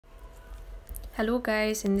Hello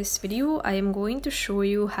guys, in this video I am going to show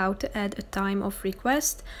you how to add a time of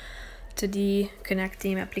request to the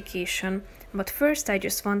Connecteam application. But first I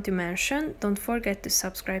just want to mention, don't forget to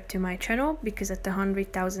subscribe to my channel, because at the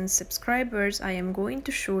 100,000 subscribers I am going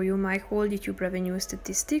to show you my whole YouTube revenue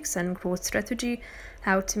statistics and growth strategy,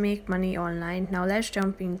 how to make money online. Now let's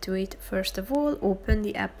jump into it. First of all, open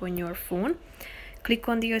the app on your phone. Click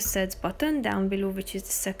on the Assets button down below, which is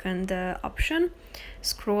the second option.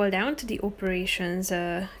 Scroll down to the Operations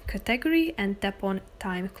category and tap on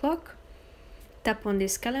Time Clock. Tap on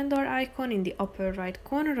this calendar icon in the upper right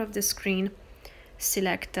corner of the screen.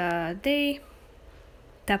 Select a day.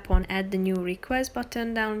 Tap on Add the New Request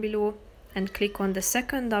button down below and click on the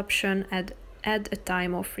second option, Add a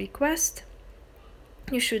Time of Request.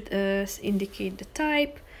 You should indicate the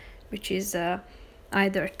type, which is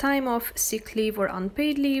either time off, sick leave or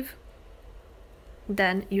unpaid leave.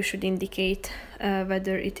 Then you should indicate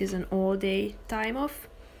whether it is an all-day time off.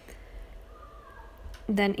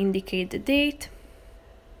 Then indicate the date,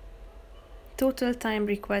 total time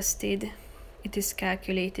requested, it is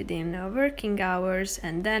calculated in working hours,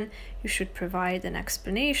 and then you should provide an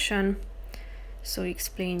explanation. So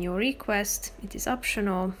explain your request, it is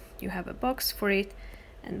optional, you have a box for it.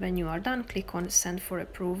 And when you are done, click on Send for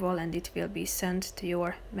approval and it will be sent to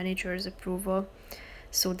your manager's approval.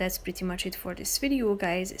 So that's pretty much it for this video,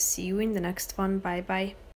 guys. See you in the next one. Bye bye.